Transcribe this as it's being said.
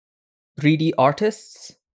3D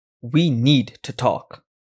artists, we need to talk.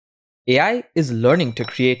 AI is learning to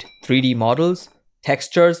create 3D models,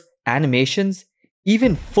 textures, animations,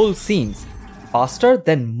 even full scenes faster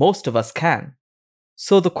than most of us can.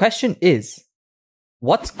 So the question is,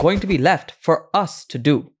 what's going to be left for us to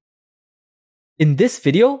do? In this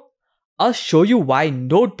video, I'll show you why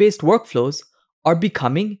node-based workflows are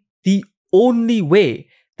becoming the only way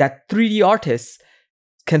that 3D artists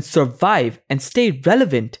can survive and stay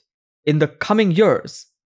relevant in the coming years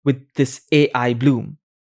with this AI bloom,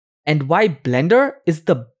 and why Blender is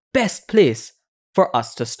the best place for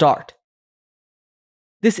us to start.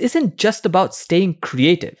 This isn't just about staying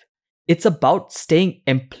creative, it's about staying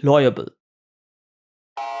employable.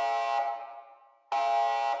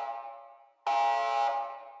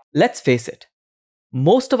 Let's face it,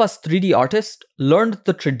 most of us 3D artists learned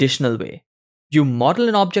the traditional way. You model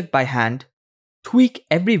an object by hand, tweak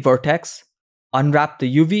every vertex, unwrap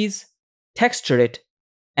the UVs, texture it,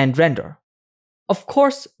 and render. Of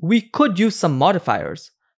course, we could use some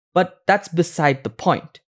modifiers, but that's beside the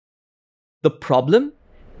point. The problem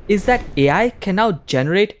is that AI can now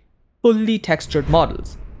generate fully textured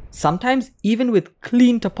models, sometimes even with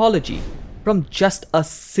clean topology, from just a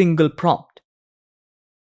single prompt.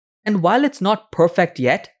 And while it's not perfect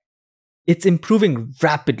yet, it's improving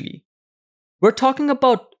rapidly. We're talking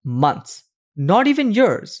about months, not even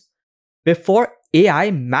years, before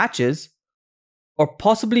AI matches or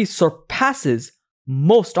possibly surpasses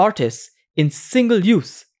most artists in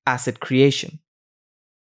single-use asset creation.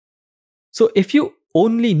 So if you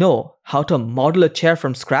only know how to model a chair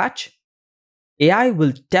from scratch, AI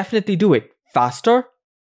will definitely do it faster,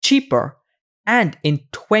 cheaper, and in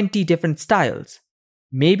 20 different styles,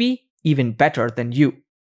 maybe even better than you.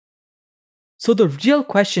 So the real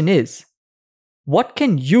question is, what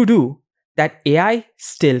can you do that AI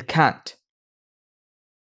still can't?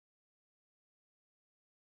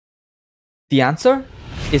 The answer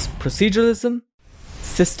is proceduralism,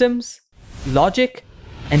 systems, logic,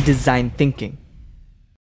 and design thinking.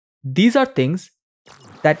 These are things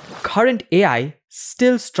that current AI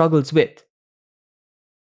still struggles with.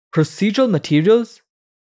 Procedural materials,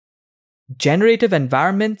 generative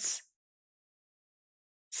environments,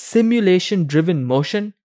 simulation-driven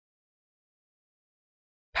motion,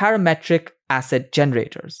 parametric asset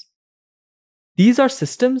generators. These are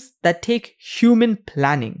systems that take human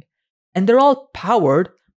planning, and they're all powered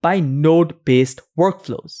by node-based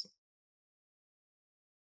workflows.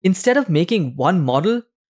 Instead of making one model,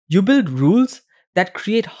 you build rules that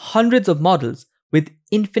create hundreds of models with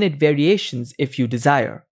infinite variations if you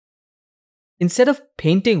desire. Instead of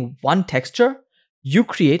painting one texture, you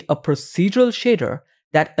create a procedural shader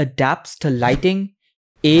that adapts to lighting,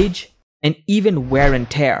 age, and even wear and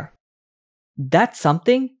tear. That's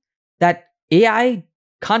something that AI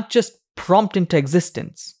can't just prompt into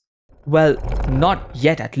existence. Well, not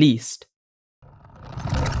yet at least.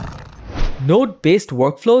 Node-based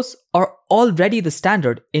workflows are already the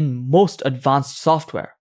standard in most advanced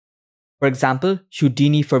software. For example,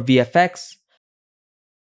 Houdini for VFX,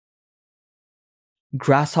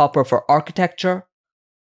 Grasshopper for architecture,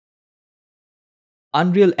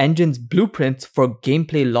 Unreal Engine's blueprints for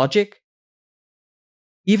gameplay logic,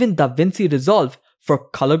 even DaVinci Resolve for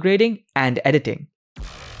color grading and editing.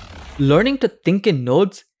 Learning to think in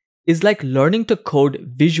nodes is like learning to code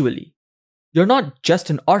visually. You're not just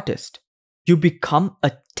an artist, you become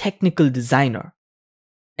a technical designer.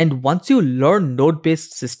 And once you learn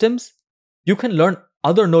node-based systems, you can learn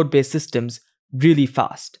other node-based systems really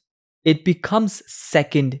fast. It becomes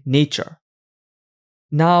second nature.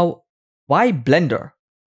 Now, why Blender?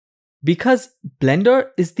 Because Blender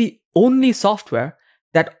is the only software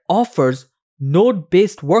that offers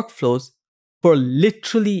node-based workflows for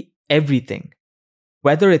literally everything.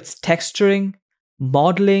 Whether it's texturing,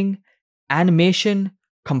 modeling, animation,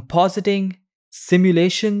 compositing,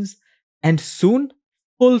 simulations, and soon,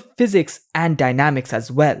 full physics and dynamics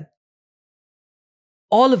as well.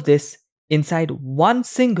 All of this inside one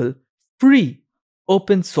single free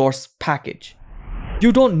open source package.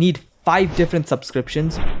 You don't need 5 different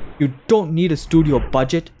subscriptions. You don't need a studio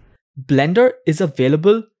budget. Blender is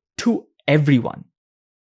available to everyone.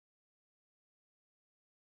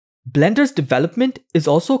 Blender's development is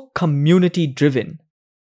also community driven.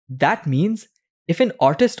 That means if an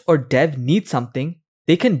artist or dev needs something,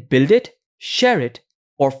 they can build it, share it,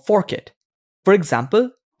 or fork it. For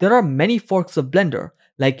example, there are many forks of Blender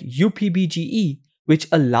like UPBGE, which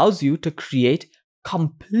allows you to create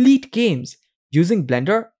complete games using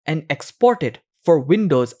Blender and export it for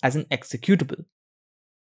Windows as an executable.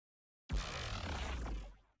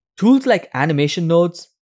 Tools like animation nodes,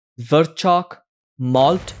 Vertchalk,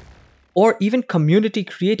 Malt, or even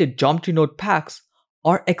community-created geometry node packs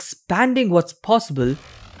are expanding what's possible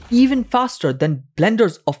even faster than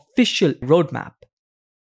Blender's official roadmap.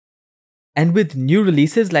 And with new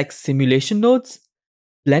releases like simulation nodes,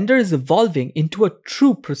 Blender is evolving into a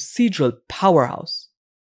true procedural powerhouse.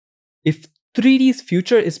 If 3D's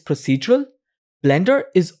future is procedural, Blender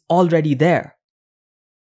is already there.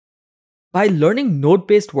 By learning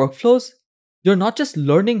node-based workflows, you're not just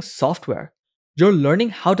learning software, you're learning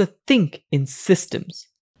how to think in systems.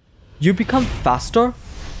 You become faster,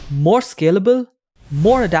 more scalable,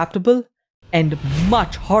 more adaptable, and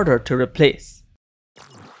much harder to replace.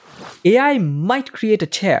 AI might create a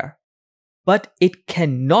chair, but it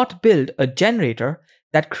cannot build a generator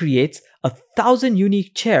that creates 1,000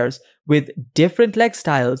 unique chairs with different leg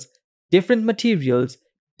styles, different materials,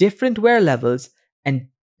 different wear levels, and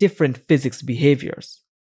different physics behaviors.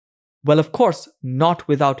 Well, of course, not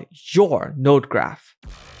without your node graph.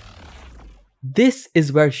 This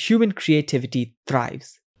is where human creativity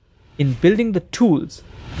thrives, in building the tools,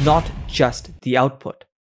 not just the output.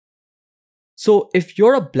 So if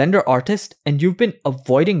you're a Blender artist and you've been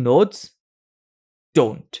avoiding nodes,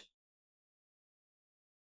 don't.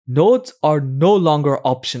 Nodes are no longer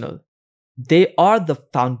optional. They are the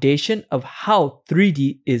foundation of how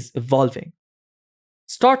 3D is evolving.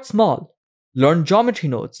 Start small, learn geometry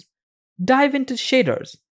nodes, dive into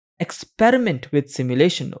shaders, experiment with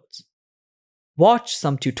simulation nodes. Watch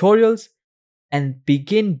some tutorials and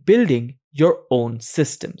begin building your own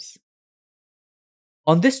systems.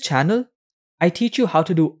 On this channel, I teach you how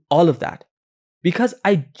to do all of that because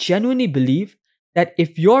I genuinely believe that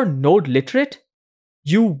if you're node literate,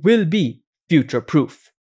 you will be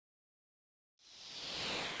future-proof.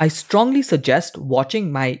 I strongly suggest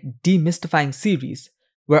watching my Demystifying series,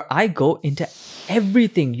 where I go into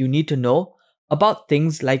everything you need to know about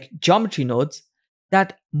things like geometry nodes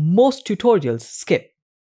that most tutorials skip.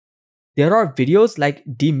 There are videos like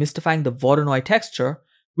Demystifying the Voronoi texture,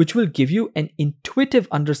 which will give you an intuitive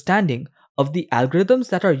understanding of the algorithms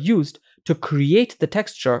that are used to create the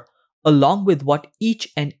texture, along with what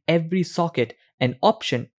each and every socket and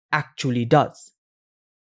option actually does.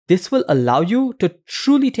 This will allow you to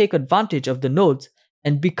truly take advantage of the nodes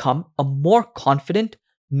and become a more confident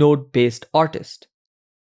node-based artist.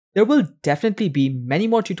 There will definitely be many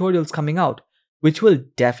more tutorials coming out, which will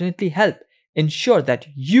definitely help ensure that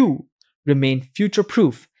you remain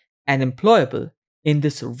future-proof and employable in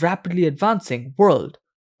this rapidly advancing world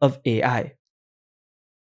of AI.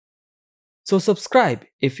 So subscribe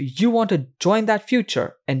if you want to join that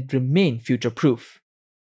future and remain future-proof.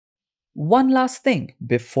 One last thing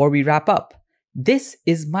before we wrap up. This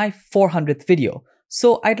is my 400th video,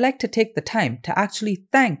 so I'd like to take the time to actually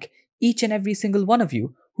thank each and every single one of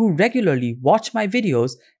you who regularly watch my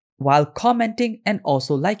videos while commenting and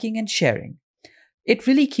also liking and sharing. It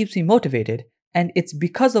really keeps me motivated, and it's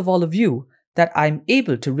because of all of you that I'm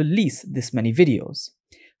able to release this many videos.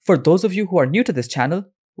 For those of you who are new to this channel,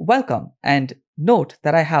 welcome, and note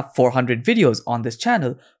that I have 400 videos on this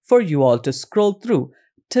channel for you all to scroll through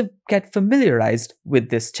to get familiarized with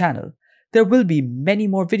this channel. There will be many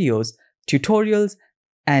more videos, tutorials,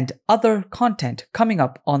 and other content coming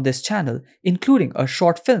up on this channel, including a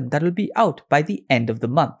short film that will be out by the end of the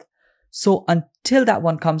month. So until that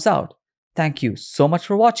one comes out, thank you so much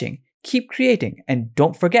for watching, keep creating, and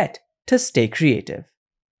don't forget to stay creative.